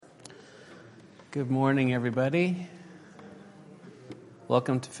Good morning, everybody.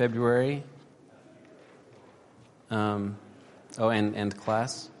 Welcome to February. And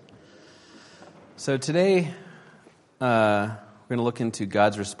class. So today, we're going to look into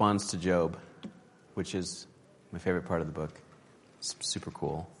God's response to Job, which is my favorite part of the book. It's super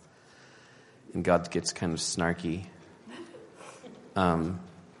cool. And God gets kind of snarky. But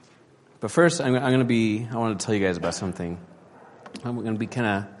first, I want to tell you guys about something. I'm going to be kind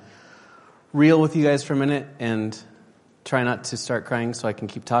of real with you guys for a minute and try not to start crying so I can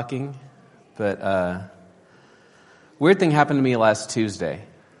keep talking. But weird thing happened to me last Tuesday.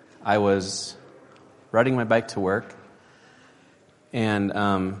 I was riding my bike to work, and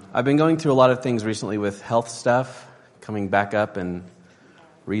I've been going through a lot of things recently with health stuff, coming back up and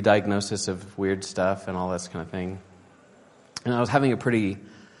re-diagnosis of weird stuff and all this kind of thing. And I was having a pretty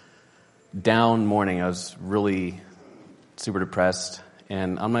down morning. I was really super depressed.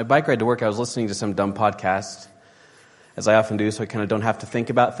 And on my bike ride to work, I was listening to some dumb podcast, as I often do, so I kind of don't have to think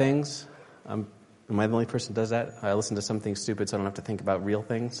about things. Am I the only person who does that? I listen to something stupid so I don't have to think about real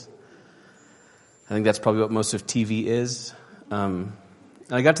things. I think that's probably what most of TV is. And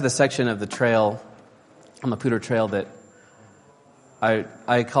I got to the section of the trail, on the Poudre Trail, that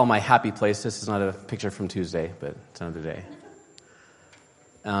I call my happy place. This is not a picture from Tuesday, but it's another day.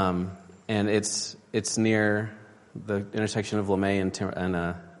 And it's near the intersection of LeMay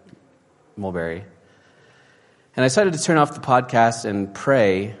and Mulberry. And I decided to turn off the podcast and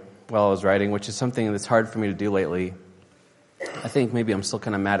pray while I was riding, which is something that's hard for me to do lately. I think maybe I'm still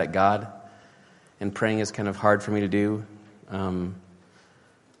kind of mad at God, and praying is kind of hard for me to do. So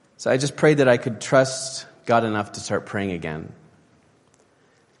I just prayed that I could trust God enough to start praying again.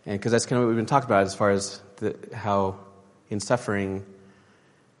 And because that's kind of what we've been talking about as far as how in suffering,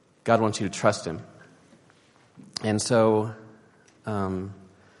 God wants you to trust Him. And so, and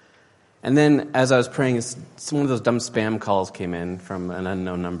then as I was praying, one of those dumb spam calls came in from an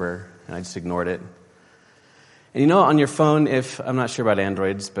unknown number, and I just ignored it. And you know, on your phone, I'm not sure about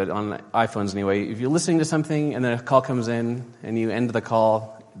Androids, but on iPhones anyway, if you're listening to something and then a call comes in and you end the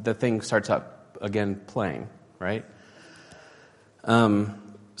call, the thing starts up again playing, right?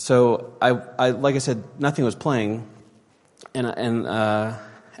 So I like I said, nothing was playing, and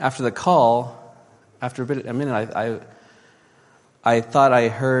after the call, after a minute, I thought I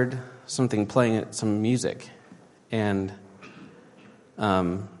heard something playing, some music, and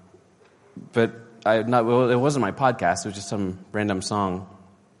but it wasn't my podcast. It was just some random song,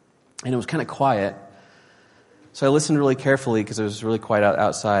 and it was kind of quiet. So I listened really carefully because it was really quiet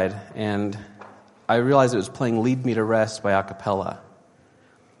outside, and I realized it was playing "Lead Me to Rest" by Acapella.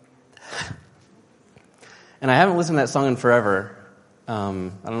 And I haven't listened to that song in forever. I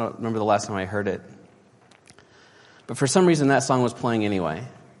don't remember the last time I heard it. But for some reason, that song was playing anyway.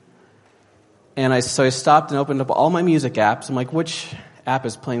 And so I stopped and opened up all my music apps. I'm like, which app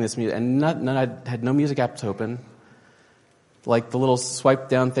is playing this music? And I had no music apps open. Like the little swipe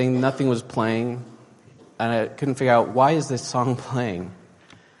down thing, nothing was playing. And I couldn't figure out, why is this song playing?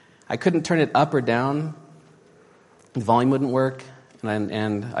 I couldn't turn it up or down. The volume wouldn't work.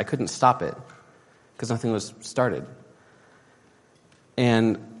 And I couldn't stop it because nothing was started.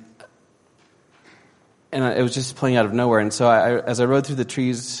 And it was just playing out of nowhere. And so as I rode through the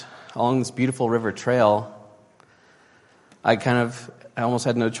trees along this beautiful river trail, I almost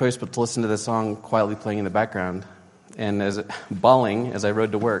had no choice but to listen to the song quietly playing in the background. And bawling as I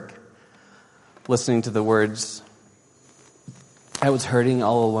rode to work, listening to the words, I was hurting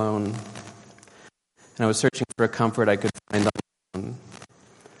all alone, and I was searching for a comfort I could find on my own.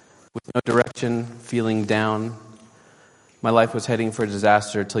 With no direction, feeling down, my life was heading for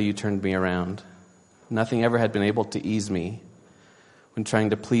disaster till you turned me around. Nothing ever had been able to ease me. When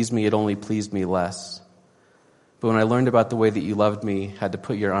trying to please me, it only pleased me less. But when I learned about the way that you loved me, had to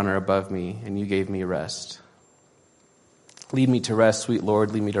put your honor above me, and you gave me rest. Lead me to rest, sweet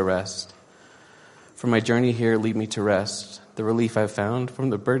Lord, lead me to rest. From my journey here, lead me to rest. The relief I've found from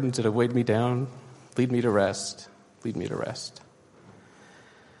the burdens that have weighed me down, lead me to rest, lead me to rest.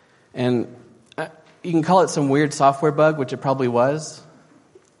 And you can call it some weird software bug, which it probably was,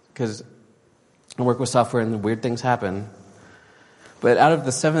 because I work with software and weird things happen. But out of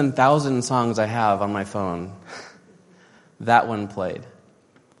the 7,000 songs I have on my phone, that one played.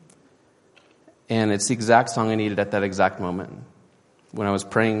 And it's the exact song I needed at that exact moment when I was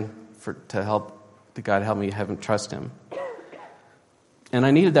praying to God help me trust Him. And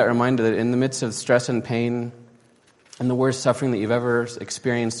I needed that reminder that in the midst of stress and pain and the worst suffering that you've ever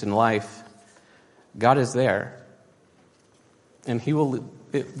experienced in life, God is there. And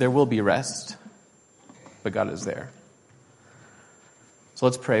there will be rest, but God is there. So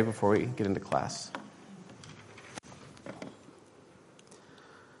let's pray before we get into class.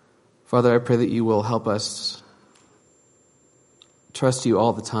 Father, I pray that you will help us trust you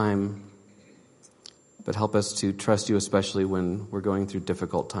all the time, but help us to trust you especially when we're going through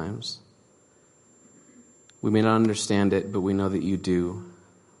difficult times. We may not understand it, but we know that you do.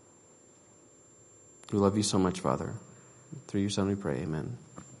 We love you so much, Father. Through your Son we pray, amen.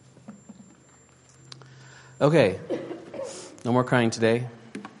 Okay, no more crying today.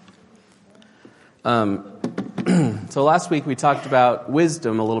 So last week we talked about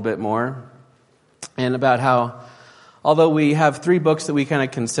wisdom a little bit more, and about how, although we have 3 books that we kind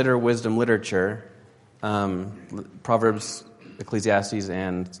of consider wisdom literature, Proverbs, Ecclesiastes,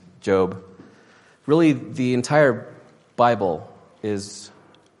 and Job, really the entire Bible is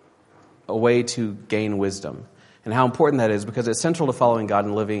a way to gain wisdom. And how important that is, because it's central to following God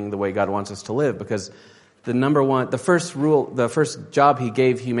and living the way God wants us to live, because the first job he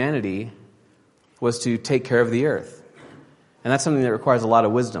gave humanity was to take care of the earth. And that's something that requires a lot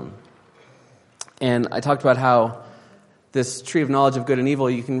of wisdom. And I talked about how this tree of knowledge of good and evil,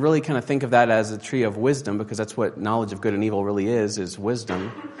 you can really kind of think of that as a tree of wisdom, because that's what knowledge of good and evil really is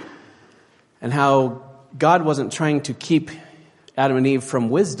wisdom. And how God wasn't trying to keep Adam and Eve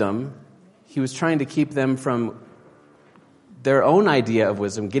from wisdom. He was trying to keep them from their own idea of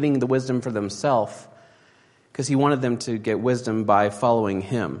wisdom, getting the wisdom for themselves, because he wanted them to get wisdom by following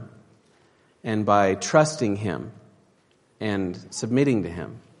him and by trusting him and submitting to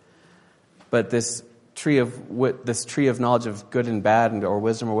him. But this tree of knowledge of good and bad, or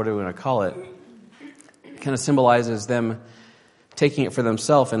wisdom, or whatever we want to call it, kind of symbolizes them taking it for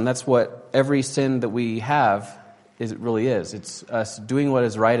themselves, and that's what every sin that we have really is. It's us doing what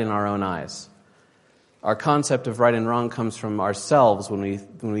is right in our own eyes. Our concept of right and wrong comes from ourselves when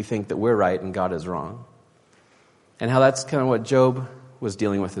we think that we're right and God is wrong. And how that's kind of what Job was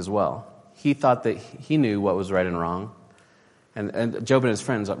dealing with as well. He thought that he knew what was right and wrong. And Job and his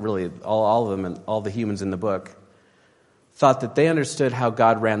friends, really, all of them and all the humans in the book, thought that they understood how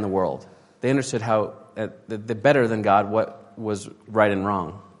God ran the world. They understood how, better than God, what was right and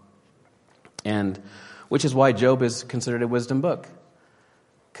wrong. And which is why Job is considered a wisdom book.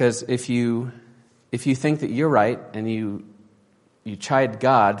 Because if you think that you're right and you chide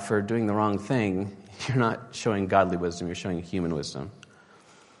God for doing the wrong thing, you're not showing godly wisdom, you're showing human wisdom.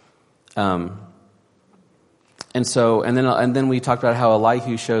 And then we talked about how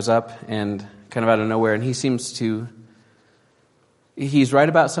Elihu shows up and kind of out of nowhere, and he's right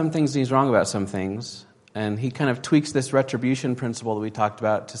about some things and he's wrong about some things. And he kind of tweaks this retribution principle that we talked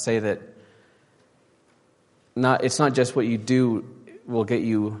about to say that it's not just what you do will get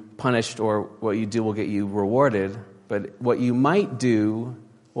you punished or what you do will get you rewarded, but what you might do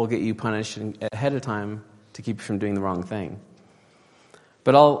will get you punished ahead of time to keep you from doing the wrong thing.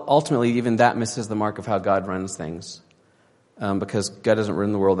 But ultimately, even that misses the mark of how God runs things, because God doesn't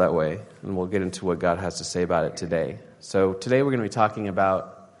run the world that way, and we'll get into what God has to say about it today. So today we're going to be talking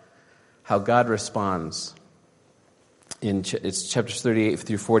about how God responds. It's chapters 38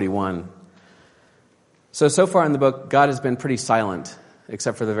 through 41. So far in the book, God has been pretty silent,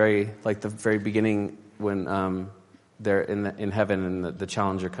 except for the very beginning when they're in heaven and the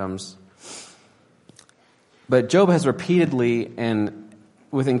challenger comes. But Job has repeatedly and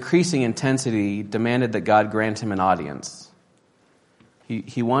with increasing intensity demanded that God grant him an audience.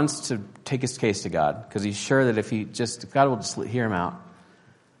 He wants to take his case to God, because he's sure that if God will just hear him out,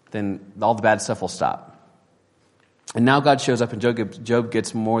 then all the bad stuff will stop. And now God shows up, and Job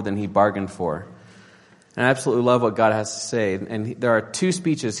gets more than he bargained for. And I absolutely love what God has to say. And there are 2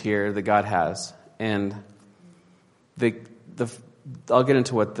 speeches here that God has. And I'll get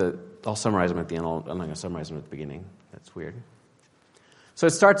into I'll summarize them at the end. I'm not going to summarize them at the beginning. That's weird. So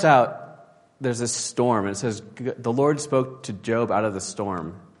it starts out, there's this storm, and it says, the Lord spoke to Job out of the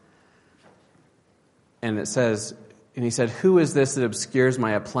storm. And it says, and he said, who is this that obscures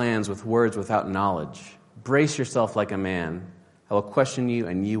my plans with words without knowledge? Brace yourself like a man. I will question you,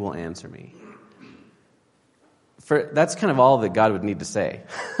 and you will answer me. That's kind of all that God would need to say.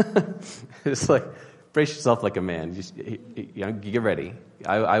 It's like, brace yourself like a man. You get ready.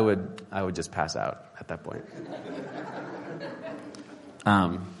 I would just pass out at that point.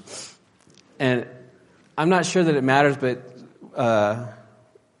 And I'm not sure that it matters, but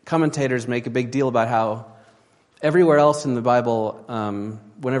commentators make a big deal about how everywhere else in the Bible,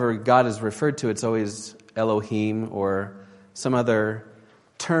 whenever God is referred to, it's always Elohim or some other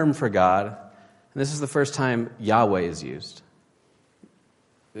term for God. And this is the first time Yahweh is used,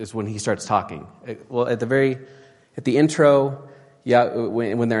 is when he starts talking. At the intro,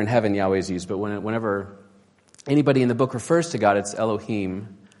 when they're in heaven, Yahweh is used, but whenever anybody in the book refers to God, it's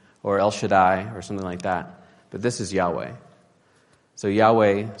Elohim or El Shaddai or something like that. But this is Yahweh. So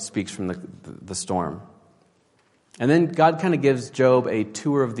Yahweh speaks from the storm. And then God kind of gives Job a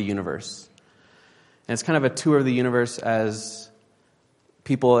tour of the universe. And it's kind of a tour of the universe as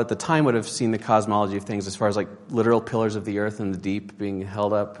people at the time would have seen the cosmology of things, as far as like literal pillars of the earth and the deep being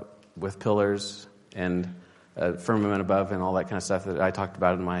held up with pillars and a firmament above and all that kind of stuff that I talked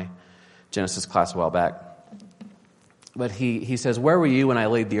about in my Genesis class a while back. But he says, "Where were you when I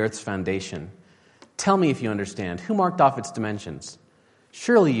laid the earth's foundation? Tell me if you understand. Who marked off its dimensions?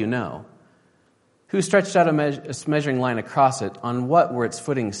 Surely you know. Who stretched out a measuring line across it? On what were its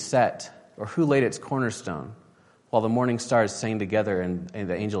footings set? Or who laid its cornerstone? While the morning stars sang together and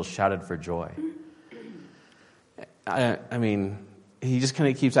the angels shouted for joy." I mean, he just kind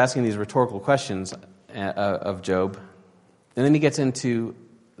of keeps asking these rhetorical questions of Job. And then he gets into,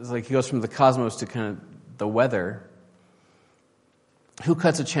 like, he goes from the cosmos to kind of the weather. Who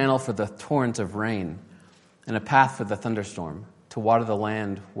cuts a channel for the torrent of rain and a path for the thunderstorm, to water the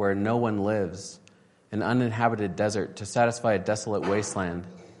land where no one lives, an uninhabited desert, to satisfy a desolate wasteland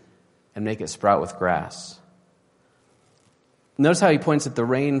and make it sprout with grass? Notice how he points that the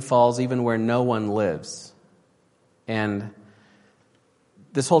rain falls even where no one lives. And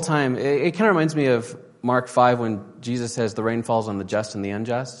this whole time, it kind of reminds me of Mark 5 when Jesus says the rain falls on the just and the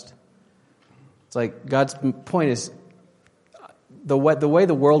unjust. It's like God's point is the way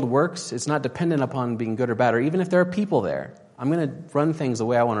the world works, it's not dependent upon being good or bad, or even if there are people there. I'm going to run things the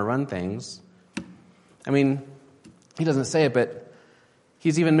way I want to run things. I mean, he doesn't say it, but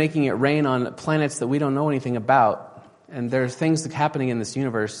he's even making it rain on planets that we don't know anything about. And there's things happening in this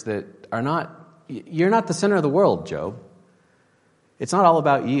universe that are not... You're not the center of the world, Job. It's not all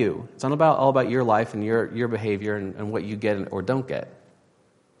about you. It's not all about your life and your behavior and what you get or don't get.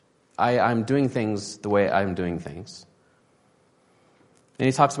 I'm doing things the way I'm doing things. And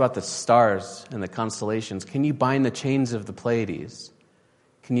he talks about the stars and the constellations. Can you bind the chains of the Pleiades?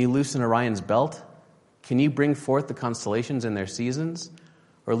 Can you loosen Orion's belt? Can you bring forth the constellations in their seasons?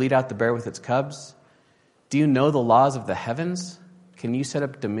 Or lead out the bear with its cubs? Do you know the laws of the heavens? Can you set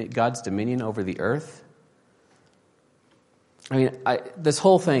up God's dominion over the earth? I mean, this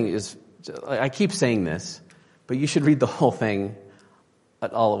whole thing is... I keep saying this, but you should read the whole thing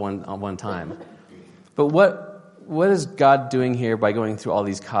at one time. But what is God doing here by going through all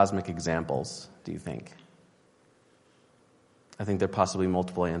these cosmic examples, do you think? I think there are possibly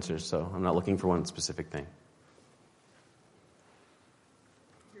multiple answers, so I'm not looking for one specific thing.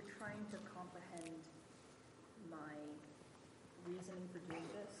 You're trying to comprehend my reasoning for doing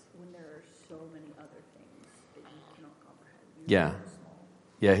this when there are so many other things that you cannot comprehend. Yeah.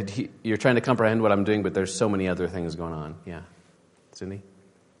 Yeah, you're trying to comprehend what I'm doing, but there's so many other things going on. Yeah. Cindy?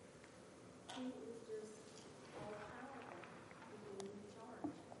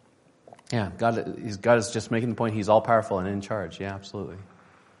 Yeah, God is just making the point he's all-powerful and in charge. Yeah, absolutely.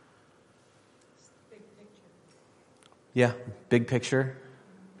 Big picture. Yeah, big picture.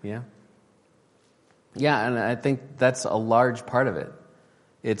 Yeah. Yeah, and I think that's a large part of it.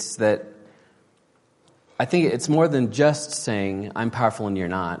 It's that I think it's more than just saying, I'm powerful and you're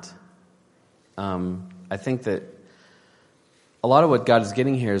not. I think that a lot of what God is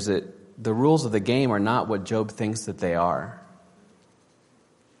getting here is that the rules of the game are not what Job thinks that they are.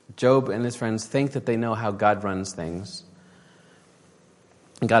 Job and his friends think that they know how God runs things.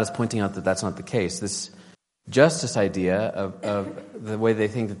 And God is pointing out that that's not the case. This justice idea of the way they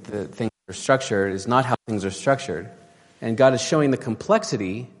think that the things are structured is not how things are structured. And God is showing the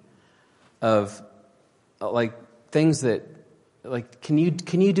complexity of like things that, like, can you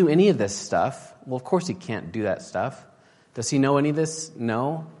do any of this stuff? Well, of course he can't do that stuff. Does he know any of this?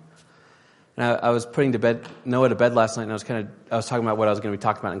 No. And I was putting Noah to bed last night, and I was talking about what I was going to be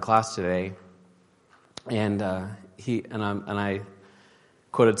talking about in class today, and I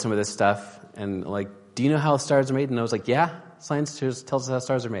quoted some of this stuff, and like, do you know how stars are made? And I was like, yeah, science tells us how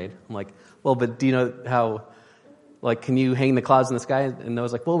stars are made. I'm like, well, but do you know how? Like, can you hang the clouds in the sky? And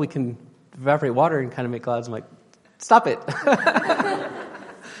Noah's like, well, we can evaporate water and kind of make clouds. I'm like, stop it.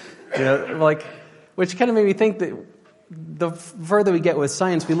 Like, which kind of made me think that the further we get with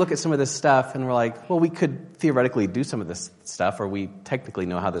science, we look at some of this stuff and we're like, well, we could theoretically do some of this stuff, or we technically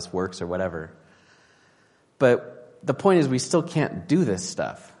know how this works or whatever. But the point is we still can't do this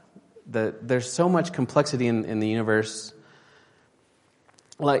stuff. There's so much complexity in the universe.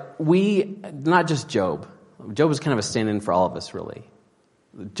 Like not just Job. Job is kind of a stand-in for all of us, really.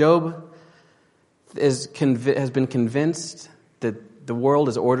 Job has been convinced that the world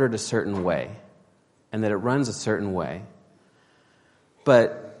is ordered a certain way and that it runs a certain way.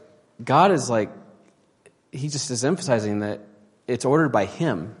 But God is like, he just is emphasizing that it's ordered by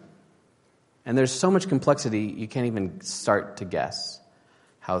him. And there's so much complexity, you can't even start to guess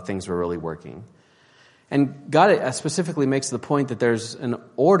how things were really working. And God specifically makes the point that there's an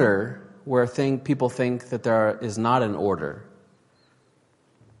order where people think that there is not an order.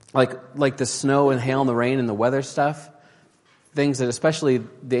 Like the snow and hail and the rain and the weather stuff, things that especially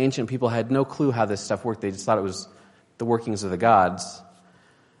the ancient people had no clue how this stuff worked. They just thought it was the workings of the gods.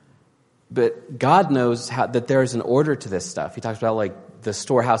 But God knows that there is an order to this stuff. He talks about like the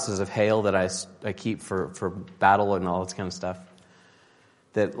storehouses of hail that I keep for battle and all this kind of stuff.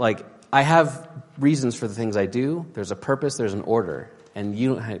 That like I have reasons for the things I do. There's a purpose. There's an order, and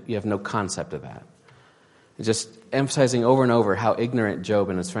you have no concept of that. It's just emphasizing over and over how ignorant Job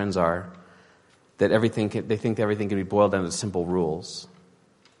and his friends are. That they think everything can be boiled down to simple rules.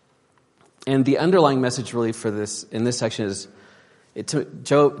 And the underlying message really for this in this section is to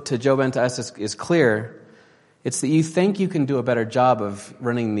Job and to us is clear. It's that you think you can do a better job of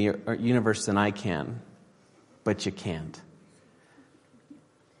running the universe than I can, but you can't.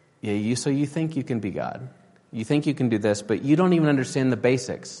 Yeah, so you think you can be God. You think you can do this, but you don't even understand the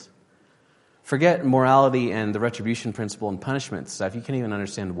basics. Forget morality and the retribution principle and punishment stuff. You can't even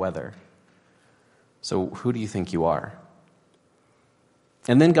understand weather. So who do you think you are?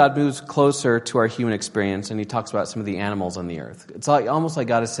 And then God moves closer to our human experience, and he talks about some of the animals on the earth. It's almost like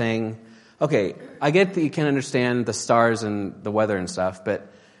God is saying, okay, I get that you can understand the stars and the weather and stuff,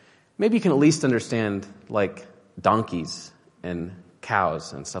 but maybe you can at least understand like donkeys and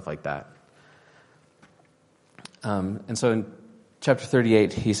cows and stuff like that. And so in chapter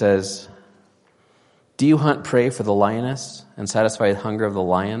 38, he says, do you hunt prey for the lioness and satisfy the hunger of the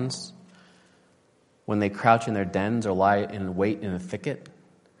lions when they crouch in their dens or lie in wait in a thicket?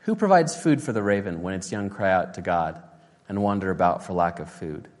 Who provides food for the raven when its young cry out to God and wander about for lack of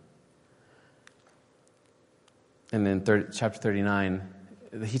food? And then chapter 39,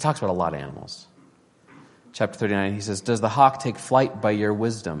 he talks about a lot of animals. Chapter 39, he says, does the hawk take flight by your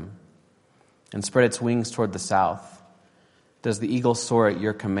wisdom and spread its wings toward the south? Does the eagle soar at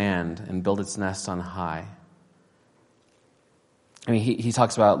your command and build its nest on high? I mean, he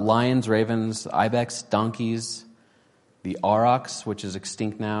talks about lions, ravens, ibex, donkeys, the aurochs, which is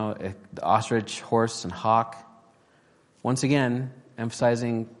extinct now, the ostrich, horse, and hawk. Once again,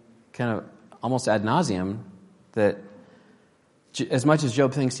 emphasizing kind of almost ad nauseum that as much as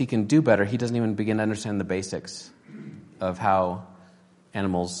Job thinks he can do better, he doesn't even begin to understand the basics of how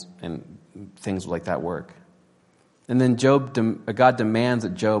animals and things like that work. And then God demands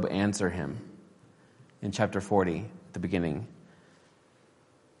that Job answer him in chapter 40, at the beginning.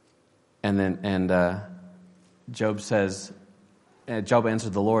 And Job says, Job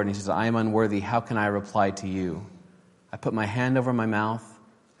answered the Lord, and he says, I am unworthy. How can I reply to you? I put my hand over my mouth.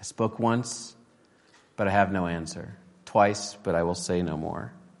 I spoke once, but I have no answer. Twice, but I will say no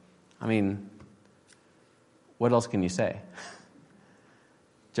more. I mean, what else can you say?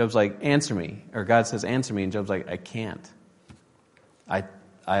 Job's like, answer me. Or God says, answer me. And Job's like, I can't.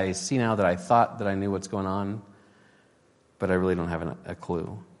 I see now that I thought that I knew what's going on, but I really don't have a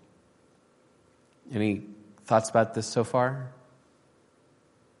clue. Any thoughts about this so far?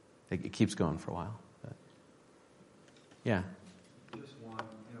 It keeps going for a while. But yeah. Just one,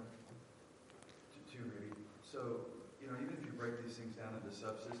 two maybe. So, even if you break these things down into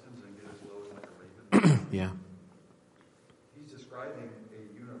subsystems and get as low as like a raven, Yeah. he's describing a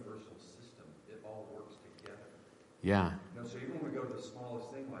universal system. It all works together. Yeah. So even when we go to the smallest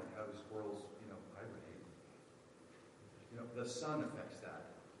thing, like how do squirrels, hibernate, the sun affects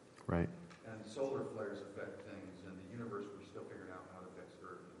that. Right. And solar flares affect things, and the universe, we're still figuring out how it affects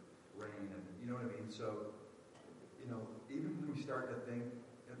Earth and rain, and you know what I mean? So, even when we start to think,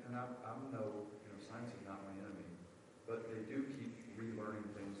 and I'm no, science is not my enemy, but they do keep relearning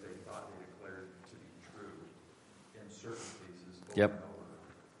things they thought they declared to be true in certain cases over and over,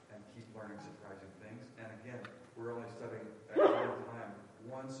 and keep learning surprising things. And again, we're only studying at one time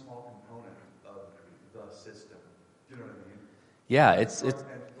one small component of the system. Do you know what I mean? Yeah, it's and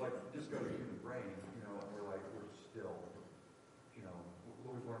like just go to the human brain, and we're still,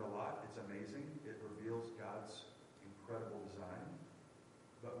 we've learned a lot. It's amazing. It reveals God's incredible design,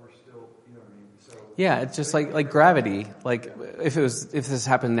 but we're still, you know what I mean? So yeah, it's just like gravity. Like if this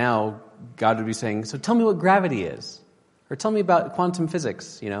happened now, God would be saying, "So tell me what gravity is, or tell me about quantum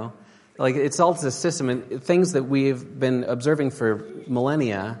physics." Like it's all a system, and things that we've been observing for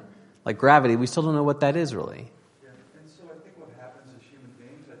millennia, like gravity, we still don't know what that is really.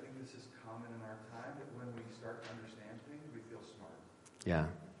 Yeah.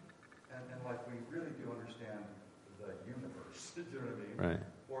 And we really do understand the universe, do you know what I mean? Right.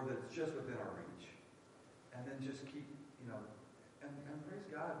 Or that it's just within our reach. and then just keep, and praise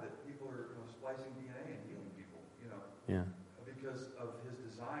God that people are splicing DNA and healing people, Yeah. because of His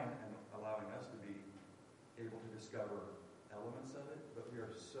design and allowing us to be able to discover elements of it. But we are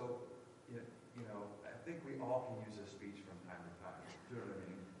so, I think we all can use this speech from time to time. Do you know what I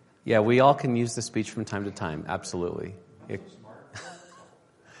mean? Yeah, we all can use the speech from time to time. Absolutely. I'm so smart.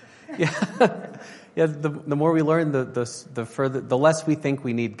 Yeah. Yeah. The more we learn, the further, the less we think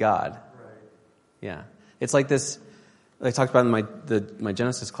we need God. Right. Yeah. It's like this. I talked about in my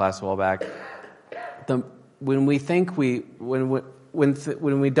Genesis class a while back. When we think when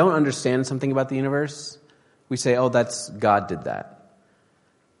we don't understand something about the universe, we say, "Oh, that's God did that,"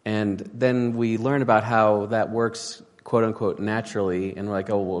 and then we learn about how that works, quote unquote, naturally, and we're like,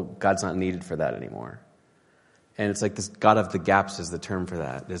 "Oh, well, God's not needed for that anymore." And it's like this God of the gaps is the term for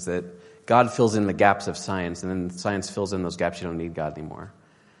that. Is that God fills in the gaps of science, and then science fills in those gaps. You don't need God anymore.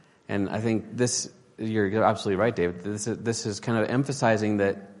 And I think you're absolutely right, David. This is kind of emphasizing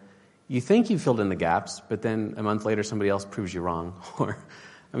that you think you filled in the gaps, but then a month later somebody else proves you wrong. Or,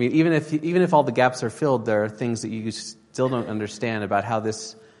 I mean, even if all the gaps are filled, there are things that you still don't understand about how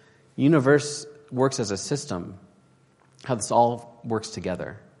this universe works as a system, how this all works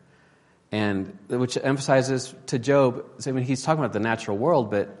together. And which emphasizes to Job, I mean, he's talking about the natural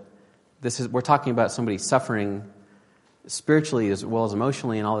world, but we're talking about somebody suffering spiritually as well as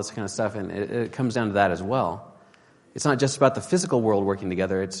emotionally and all this kind of stuff, and it comes down to that as well. It's not just about the physical world working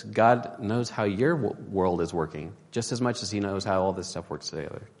together. It's God knows how your world is working just as much as He knows how all this stuff works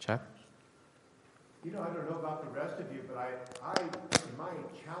together. Chuck? I don't know about the rest of you, but I in my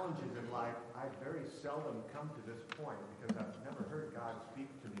challenges in life, I very seldom come to this point because I've never heard God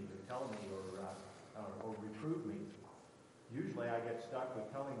speak to me to tell me or reprove me. Usually I get stuck with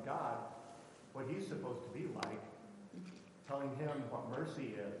telling God what He's supposed to be like, telling Him what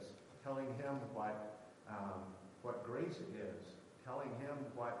mercy is, telling Him what grace is, telling Him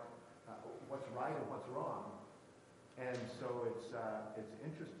what's right and what's wrong. And so it's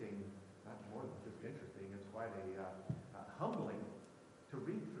interesting, not more than just interesting, it's quite humbling to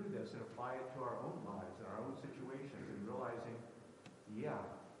read through this and apply it to our own lives and our own situations and realizing, yeah,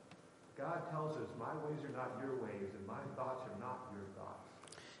 God tells us my ways are not your ways and my thoughts are not your thoughts.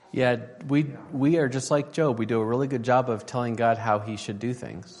 Yeah, we are just like Job. We do a really good job of telling God how He should do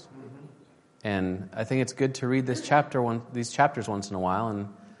things. And I think it's good to read these chapters once in a while and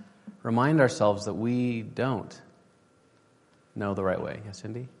remind ourselves that we don't know the right way. Yes,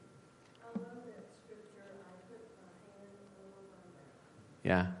 Cindy? I love that scripture. I put my hand over my mouth.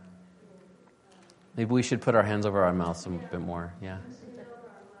 Yeah. Maybe we should put our hands over our mouths a bit more. Yeah. We should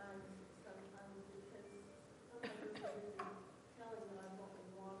over our minds sometimes because sometimes we're busy telling God what we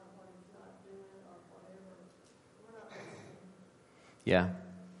want or what He's not doing or whatever. We're not listening. Yeah.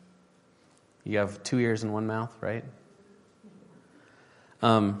 You have 2 ears and 1 mouth, right?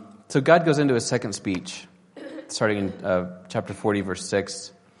 So God goes into His second speech, starting in chapter 40, verse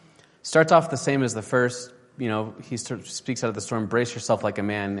 6. Starts off the same as the first. He speaks out of the storm, brace yourself like a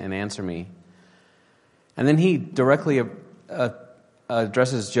man and answer me. And then He directly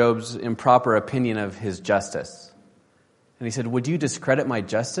addresses Job's improper opinion of his justice. And He said, would you discredit my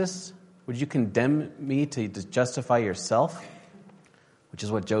justice? Would you condemn me to justify yourself? Which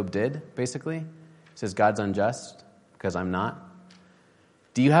is what Job did, basically. He says, God's unjust because I'm not.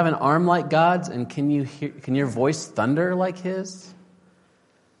 Do you have an arm like God's, and can your voice thunder like His?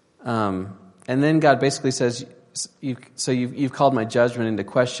 And then God basically says, you've called my judgment into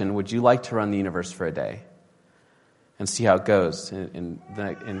question. Would you like to run the universe for a day? And see how it goes in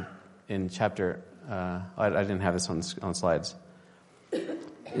chapter, I didn't have this on slides.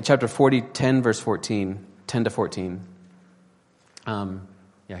 In chapter 40, 10 to 14.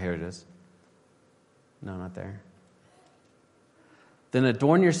 Yeah, here it is. No, not there. Then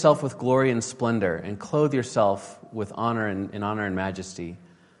adorn yourself with glory and splendor, and clothe yourself with honor and majesty.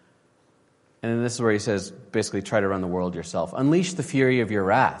 And then this is where He says, basically, try to run the world yourself. Unleash the fury of your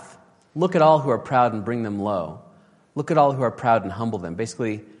wrath. Look at all who are proud and bring them low. Look at all who are proud and humble them.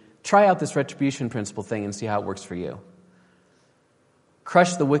 Basically, try out this retribution principle thing and see how it works for you.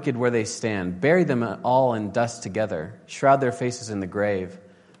 Crush the wicked where they stand. Bury them all in dust together. Shroud their faces in the grave.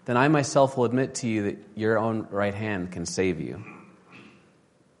 Then I myself will admit to you that your own right hand can save you.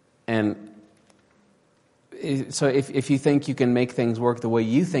 And so if you think you can make things work the way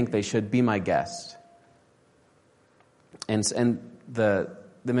you think they should, be my guest. And that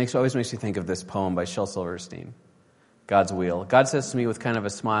always makes me think of this poem by Shel Silverstein, God's Wheel. God says to me with kind of a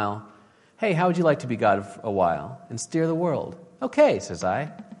smile, hey, how would you like to be God for a while and steer the world? Okay, says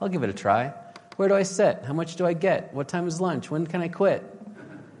I. I'll give it a try. Where do I sit? How much do I get? What time is lunch? When can I quit?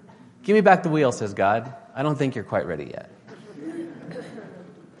 Give me back the wheel, says God. I don't think you're quite ready yet.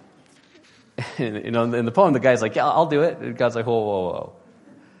 And, in the poem, the guy's like, yeah, I'll do it. And God's like, whoa, whoa, whoa.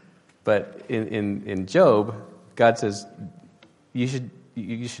 But in Job, God says, you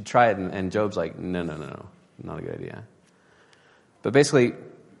should try it. And Job's like, no, not a good idea. But basically,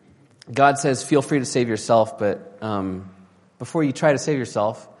 God says, feel free to save yourself, but before you try to save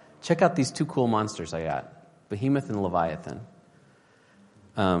yourself, check out these two cool monsters I got, Behemoth and Leviathan.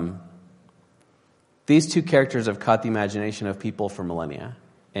 These two characters have caught the imagination of people for millennia,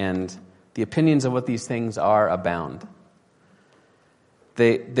 and the opinions of what these things are abound.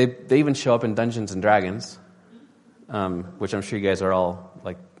 They even show up in Dungeons and Dragons, which I'm sure you guys are all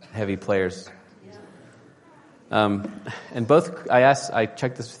like heavy players. And both, I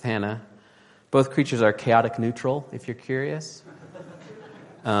checked this with Hannah, both creatures are chaotic neutral, if you're curious,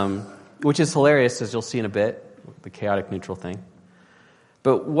 which is hilarious, as you'll see in a bit, the chaotic neutral thing.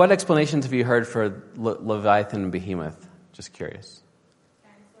 But what explanations have you heard for Leviathan and Behemoth? Just curious.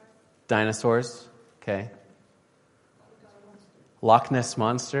 Dinosaurs? Okay. Loch Ness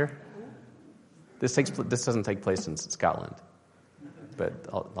Monster? This doesn't take place in Scotland, but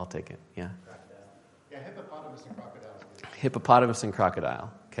I'll take it. Yeah. Yeah, hippopotamus and crocodile. Hippopotamus and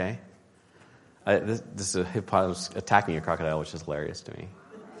crocodile. Okay. This is a hippopotamus attacking a crocodile, which is hilarious to me.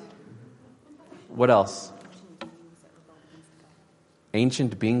 What else?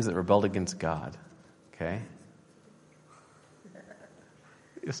 Ancient beings that rebelled against God. Okay.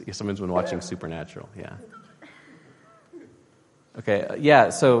 Someone's been watching Supernatural. Yeah. Okay. Yeah.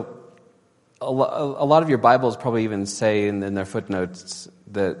 So a lot of your Bibles probably even say in their footnotes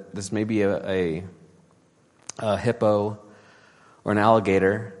that this may be a hippo or an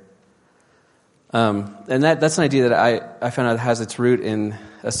alligator. And that's an idea that I found out has its root in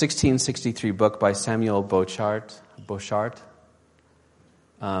a 1663 book by Samuel Bochart.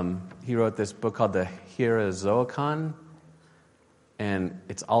 He wrote this book called the Hierozoikon, and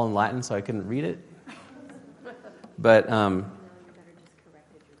it's all in Latin, so I couldn't read it. But,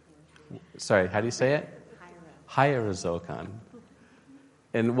 sorry, how do you say it? Hierozoikon.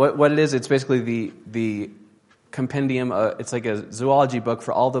 And what it is, it's basically the compendium. It's like a zoology book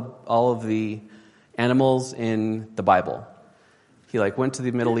for all of the animals in the Bible. He went to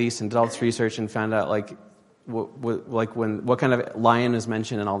the Middle East and did all this research and found out what kind of lion is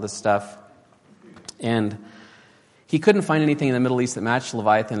mentioned and all this stuff. And he couldn't find anything in the Middle East that matched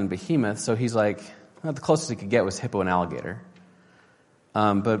Leviathan and Behemoth, so he's like, well, the closest he could get was hippo and alligator.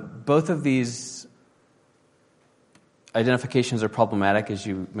 But both of these identifications are problematic, as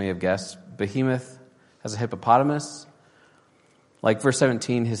you may have guessed. Behemoth has a hippopotamus. Like verse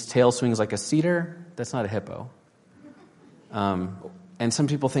 17, his tail swings like a cedar. That's not a hippo. And some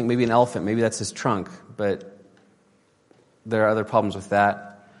people think maybe an elephant, maybe that's his trunk, but there are other problems with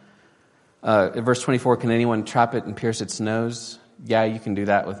that. In verse 24, can anyone trap it and pierce its nose? Yeah, you can do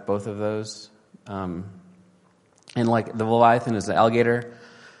that with both of those. And like the Leviathan is the alligator.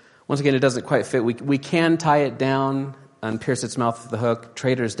 Once again, it doesn't quite fit. We can tie it down and pierce its mouth with the hook.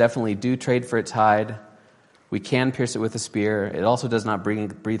 Traders definitely do trade for its hide. We can pierce it with a spear. It also does not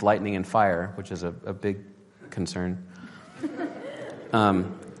breathe lightning and fire, which is a big concern.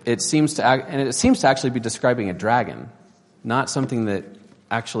 It seems to actually be describing a dragon, not something that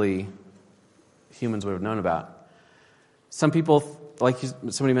actually humans would have known about. Some people, like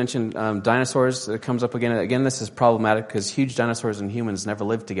somebody mentioned, dinosaurs. It comes up again. Again, this is problematic because huge dinosaurs and humans never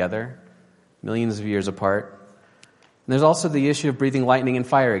lived together, millions of years apart. And there's also the issue of breathing lightning and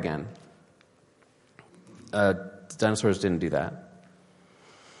fire again. Dinosaurs didn't do that.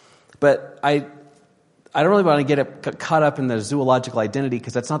 But I don't really want to get caught up in the zoological identity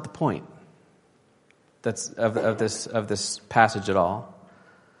because that's not the point. That's of this passage at all.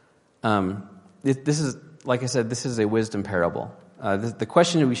 This is, like I said, this is a wisdom parable. The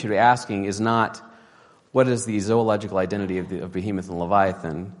question that we should be asking is not what is the zoological identity of Behemoth and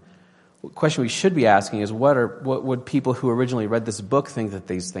Leviathan. The question we should be asking is what would people who originally read this book think that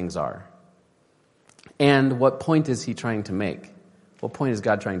these things are, and what point is he trying to make? What point is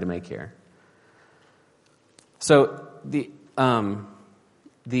God trying to make here? So the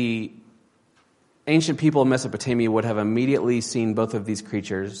ancient people of Mesopotamia would have immediately seen both of these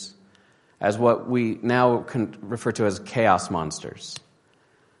creatures as what we now can refer to as chaos monsters.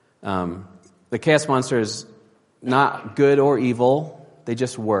 The chaos monster is not good or evil; they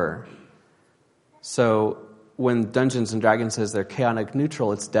just were. So when Dungeons and Dragons says they're chaotic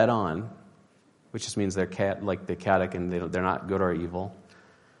neutral, it's dead on, which just means they're chaotic and they're not good or evil.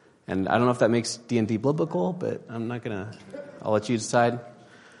 And I don't know if that makes D&D biblical, but I'll let you decide.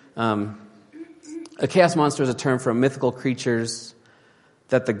 A chaos monster is a term for mythical creatures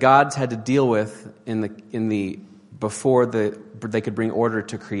that the gods had to deal with before they could bring order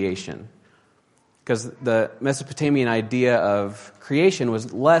to creation. Because the Mesopotamian idea of creation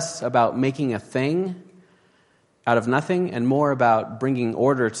was less about making a thing out of nothing and more about bringing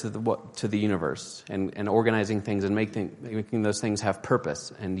order to the universe and organizing things and making those things have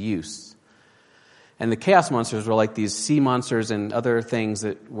purpose and use. And the chaos monsters were like these sea monsters and other things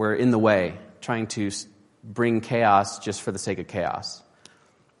that were in the way, trying to bring chaos just for the sake of chaos.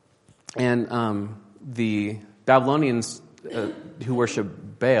 And the Babylonians who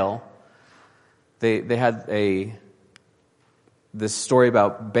worship Baal, they had this story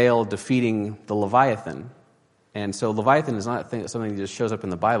about Baal defeating the Leviathan. And so Leviathan is not something that just shows up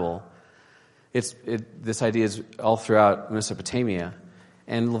in the Bible. This idea is all throughout Mesopotamia.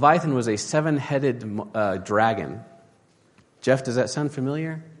 And Leviathan was a 7-headed dragon. Jeff, does that sound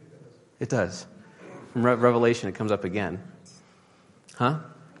familiar? It does. From Revelation, it comes up again. Huh?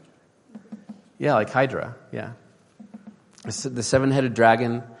 Yeah, like Hydra, yeah. The 7-headed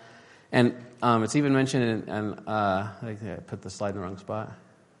dragon. And it's even mentioned in I think I put the slide in the wrong spot.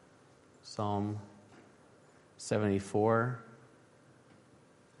 Psalm 74.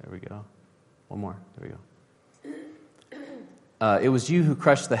 There we go. One more. There we go. It was you who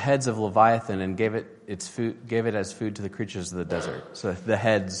crushed the heads of Leviathan and gave it as food to the creatures of the desert. So the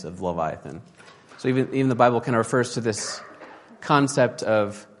heads of Leviathan. So even the Bible kind of refers to this concept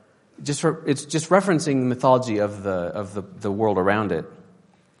of it's just referencing the mythology of the world around it.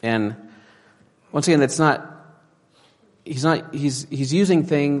 And once again, that's not. He's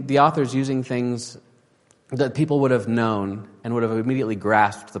using the author's using things that people would have known and would have immediately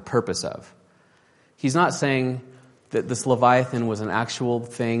grasped the purpose of. He's not saying that this Leviathan was an actual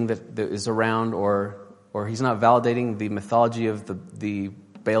thing that is around, or he's not validating the mythology of the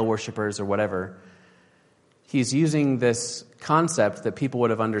Baal worshippers or whatever. He's using this concept that people would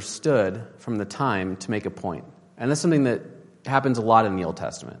have understood from the time to make a point. And that's something that happens a lot in the Old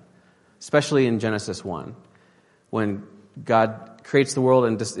Testament, especially in Genesis 1, when God creates the world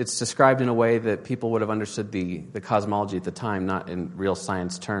and it's described in a way that people would have understood the cosmology at the time, not in real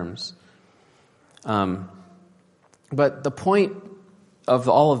science terms. But the point of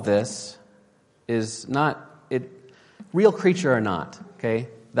all of this is not real creature or not, okay?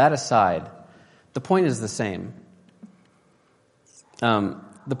 That aside, the point is the same.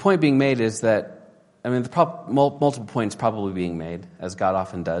 The point being made is that, multiple points probably being made, as God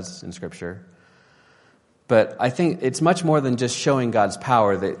often does in Scripture. But I think it's much more than just showing God's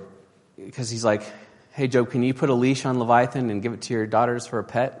power, because he's like, hey, Job, can you put a leash on Leviathan and give it to your daughters for a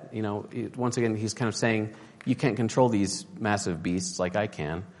pet? Once again, he's kind of saying, you can't control these massive beasts like I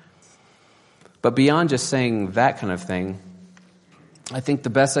can. But beyond just saying that kind of thing, I think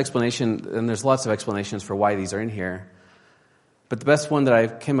the best explanation, and there's lots of explanations for why these are in here, but the best one that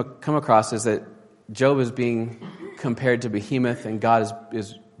I've come across is that Job is being compared to Behemoth and God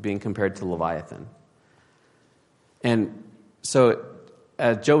is being compared to Leviathan. And so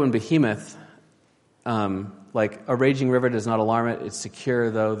Job and Behemoth, like a raging river does not alarm it, it's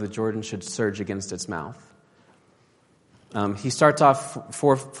secure though the Jordan should surge against its mouth. He starts off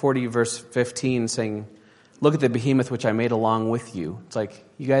 440 verse 15 saying, look at the behemoth which I made along with you. It's like,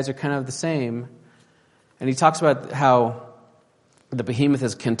 you guys are kind of the same. And he talks about how the behemoth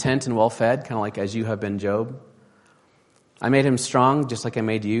is content and well-fed, kind of like as you have been, Job. I made him strong, just like I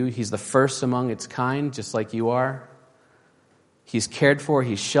made you. He's the first among its kind, just like you are. He's cared for,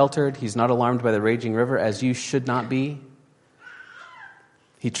 he's sheltered, he's not alarmed by the raging river, as you should not be.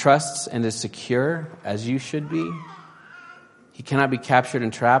 He trusts and is secure, as you should be. He cannot be captured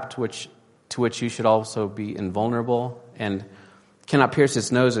and trapped, to which you should also be invulnerable, and cannot pierce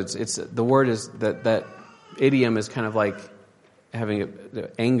its nose. It's the word is that idiom is kind of like having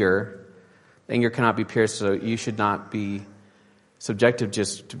anger. Anger cannot be pierced, so you should not be subjective to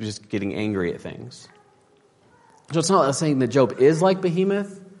just getting angry at things. So it's not saying that Job is like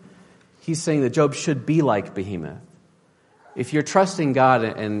Behemoth. He's saying that Job should be like Behemoth. If you're trusting God,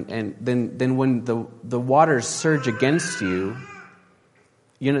 and then when the waters surge against you,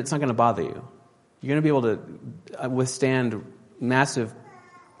 it's not going to bother you. You're going to be able to withstand massive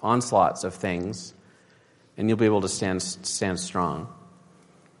onslaughts of things, and you'll be able to stand strong.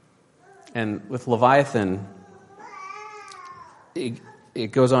 And with Leviathan,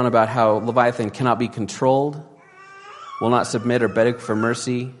 it goes on about how Leviathan cannot be controlled, will not submit or beg for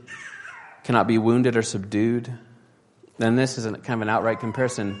mercy, cannot be wounded or subdued. Then this is kind of an outright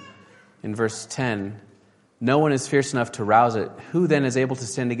comparison in verse 10. No one is fierce enough to rouse it. Who then is able to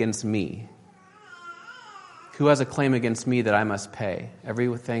stand against me? Who has a claim against me that I must pay?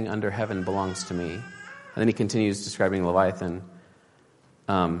 Everything under heaven belongs to me. And then he continues describing Leviathan.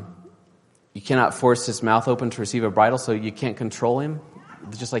 You cannot force his mouth open to receive a bridle, so you can't control him.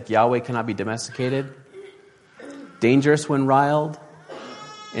 Just like Yahweh cannot be domesticated. Dangerous when riled.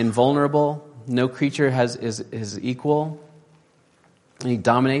 Invulnerable. No creature is equal. He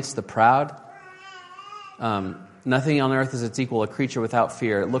dominates the proud. Nothing on earth is its equal, a creature without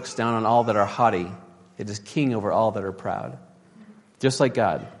fear. It looks down on all that are haughty. It is king over all that are proud. Just like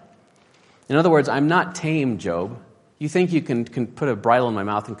God. In other words, I'm not tame, Job. You think you can put a bridle in my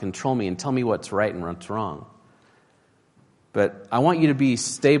mouth and control me and tell me what's right and what's wrong. But I want you to be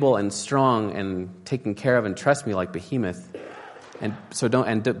stable and strong and taken care of and trust me like Behemoth.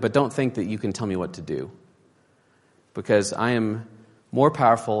 But don't think that you can tell me what to do. Because I am more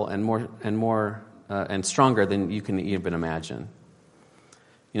powerful and stronger than you can even imagine.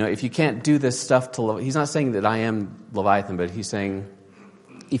 If you can't do this stuff to he's not saying that I am Leviathan, but he's saying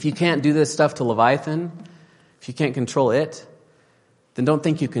if you can't do this stuff to Leviathan, if you can't control it, then don't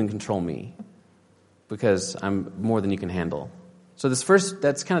think you can control me, because I'm more than you can handle. So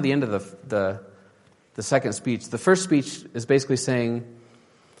that's kind of the end of the second speech. The first speech is basically saying,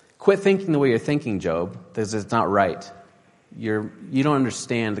 quit thinking the way you're thinking, Job, because it's not right. You don't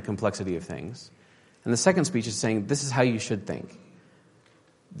understand the complexity of things. And the second speech is saying, this is how you should think.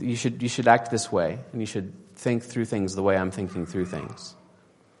 You should act this way, and you should think through things the way I'm thinking through things.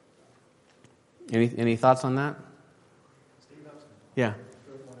 Any thoughts on that? Steve, I was going to Yeah.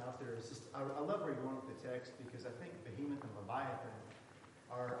 throw one out there. It's just, I love where you're going with the text, because I think Behemoth and Leviathan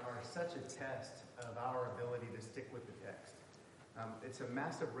are such a test of our ability to stick with the text. It's a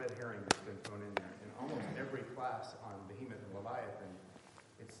massive red herring that's been thrown in there. In almost every class on Behemoth and Leviathan,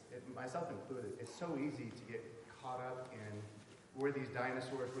 myself included, it's so easy to get caught up in we're these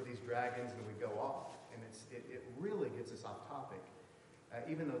dinosaurs, we're these dragons, and we go off. And it really gets us off topic,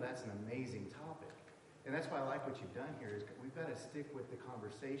 even though that's an amazing topic. And that's why I like what you've done here, is we've got to stick with the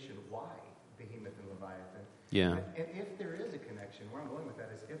conversation, why Behemoth and Leviathan. Yeah. And if there is a connection, where I'm going with that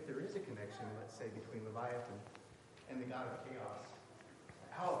is, if there is a connection, let's say, between Leviathan and the god of chaos,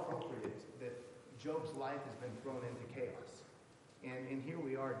 how appropriate that Job's life has been thrown into chaos. And here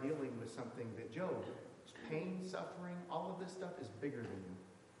we are dealing with something that Job, pain, suffering, all of this stuff is bigger than you.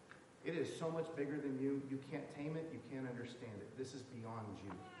 It is so much bigger than you. You can't tame it. You can't understand it. This is beyond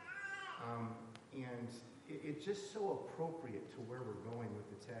you. And it's just so appropriate to where we're going with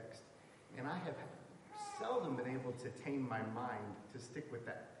the text. And I have seldom been able to tame my mind to stick with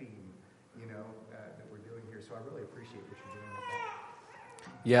that theme, that we're doing here. So I really appreciate what you're doing with that.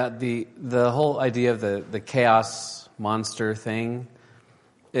 Yeah, the whole idea of the chaos monster thing,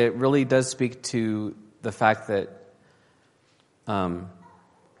 it really does speak to the fact that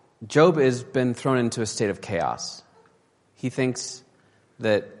Job has been thrown into a state of chaos. He thinks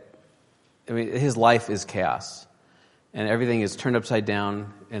that his life is chaos, and everything is turned upside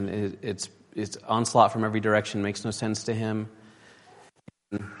down, and it's onslaught from every direction, makes no sense to him.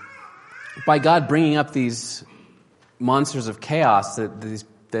 By God bringing up these monsters of chaos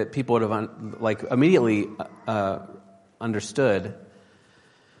that people would have immediately understood,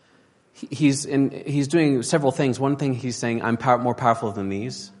 he's doing several things. One thing he's saying, I'm more powerful than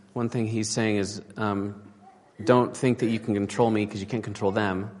these. One thing he's saying is, don't think that you can control me because you can't control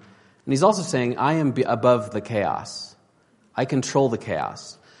them. And he's also saying, I am above the chaos. I control the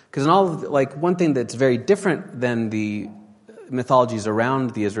chaos. Because one thing that's very different than the mythologies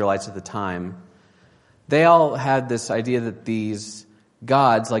around the Israelites at the time, they all had this idea that these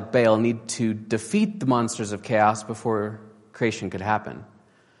gods, like Baal, need to defeat the monsters of chaos before creation could happen.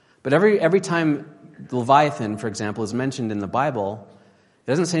 But every time Leviathan, for example, is mentioned in the Bible, it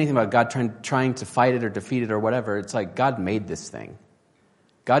doesn't say anything about God trying to fight it or defeat it or whatever. It's like God made this thing.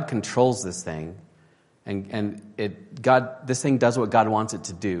 God controls this thing. And this thing does what God wants it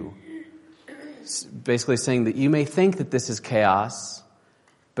to do. It's basically saying that you may think that this is chaos,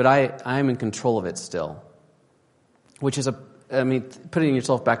 but I am in control of it still. Which is putting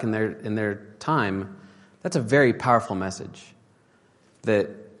yourself back in their time, that's a very powerful message. That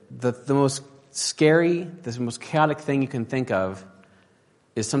the most scary, the most chaotic thing you can think of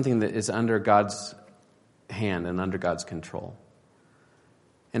is something that is under God's hand and under God's control.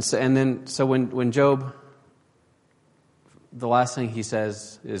 So when Job, the last thing he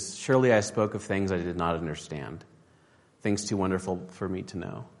says is, surely I spoke of things I did not understand, things too wonderful for me to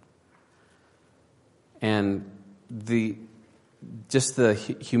know. And the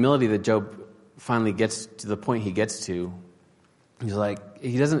humility that Job finally gets to the point he gets to, he's like,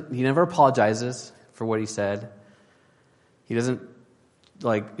 he never apologizes for what he said. He doesn't,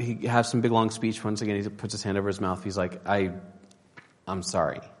 he has some big long speech. Once again, he puts his hand over his mouth. He's like, I'm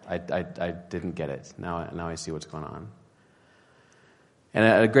sorry. I didn't get it. Now I see what's going on.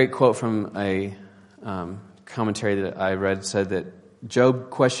 And a great quote from a commentary that I read said that Job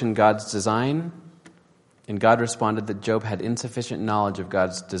questioned God's design, and God responded that Job had insufficient knowledge of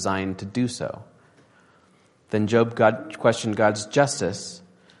God's design to do so. Then Job questioned God's justice,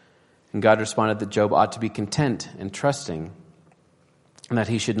 and God responded that Job ought to be content and trusting, and that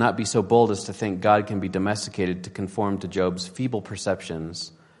he should not be so bold as to think God can be domesticated to conform to Job's feeble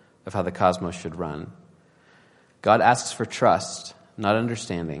perceptions of how the cosmos should run. God asks for trust, not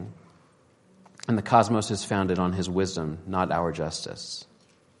understanding, and the cosmos is founded on his wisdom, not our justice.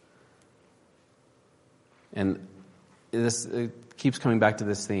 And it keeps coming back to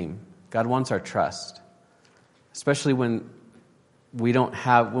this theme. God wants our trust, especially when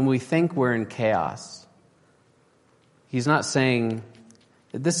when we think we're in chaos. He's not saying,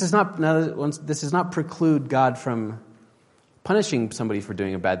 this does not preclude God from punishing somebody for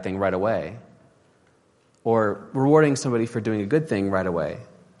doing a bad thing right away, or rewarding somebody for doing a good thing right away.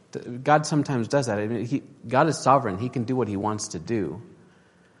 God sometimes does that. I mean, God is sovereign. He can do what he wants to do.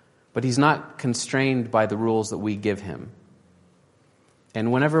 But he's not constrained by the rules that we give him.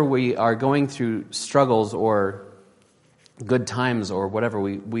 And whenever we are going through struggles or good times or whatever,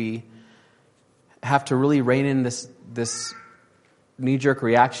 we have to really rein in this knee-jerk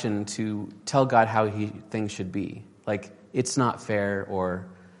reaction to tell God how things should be. Like, it's not fair, or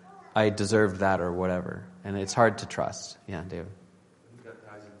I deserved that, or whatever. And it's hard to trust. Yeah, David. I think that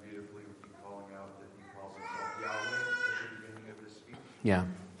ties in beautifully with you calling out that he calls himself Yahweh at the beginning of his speech. Yeah.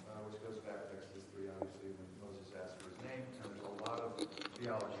 Which goes back to Exodus 3, obviously, when Moses asked for his name. And there's a lot of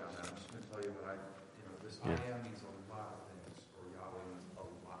theology on that. I'm just going to tell you what this I am means a lot of things, or Yahweh means a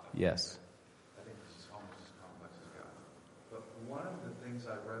lot of things. Yes. I think this is almost as complex as God. But one of the things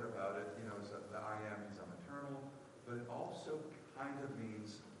I've read about it, is that the I am means I'm eternal, but it also kind of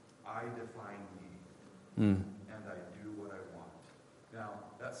means I define me, and I do what I want. Now,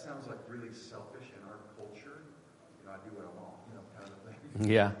 that sounds like really selfish in our culture. I do what I want, kind of thing.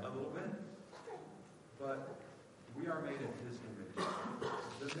 Yeah. A little bit. But we are made in his image.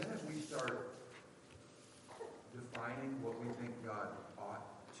 The minute we start defining what we think God ought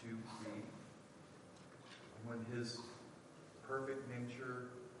to be, when his perfect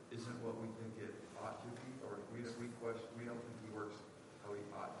nature isn't what we think it ought to be, or we don't think he works how he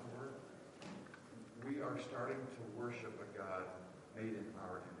ought to work, we are starting to worship a God made in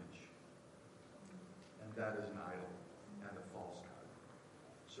our image. And that is an idol and a false God.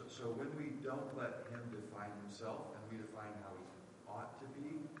 So when we don't let him define himself and we define how he ought to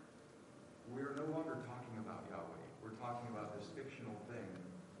be, we are no longer talking about Yahweh. We're talking about this fictional thing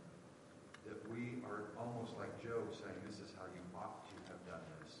that we are almost like Job saying, this is how you ought to have done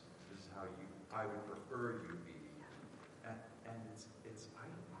this. This is how I would prefer you be. And it's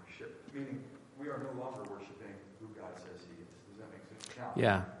idol worship, meaning we are no longer worshiping who God says he is. Does that make sense?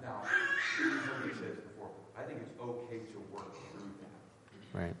 Now, you've heard me say this before. I think it's okay to work through that.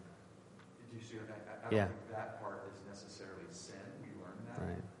 Right. Do you see what I don't think that part is necessarily sin. We learn that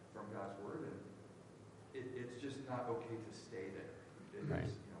from God's word, and it's just not okay to stay there. It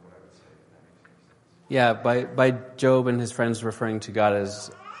is, what I would say, if that makes any sense. Yeah, by Job and his friends referring to God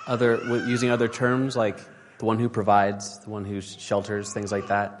as using other terms like the one who provides, the one who shelters, things like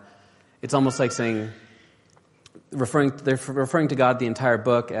that. It's almost like saying, they're referring to God the entire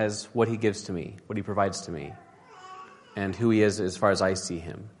book as what he gives to me, what he provides to me, and who he is as far as I see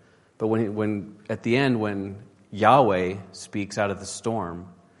him. But when at the end, when Yahweh speaks out of the storm,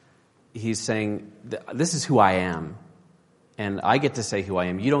 he's saying, this is who I am. And I get to say who I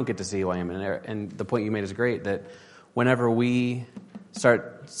am. You don't get to say who I am. And the point you made is great, that whenever we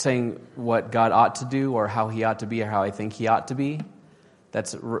start saying what God ought to do or how he ought to be or how I think he ought to be,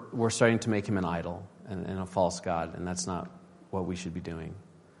 we're starting to make him an idol and a false god. And that's not what we should be doing.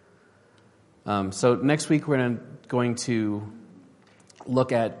 So next week we're going to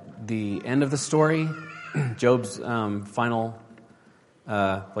look at the end of the story, Job's final,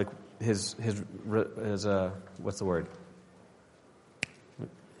 his what's the word?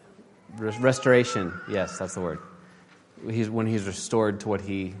 Restoration. Yes, that's the word. When he's restored to what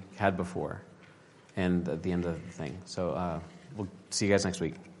he had before, and at the end of the thing. So we'll see you guys next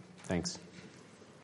week. Thanks.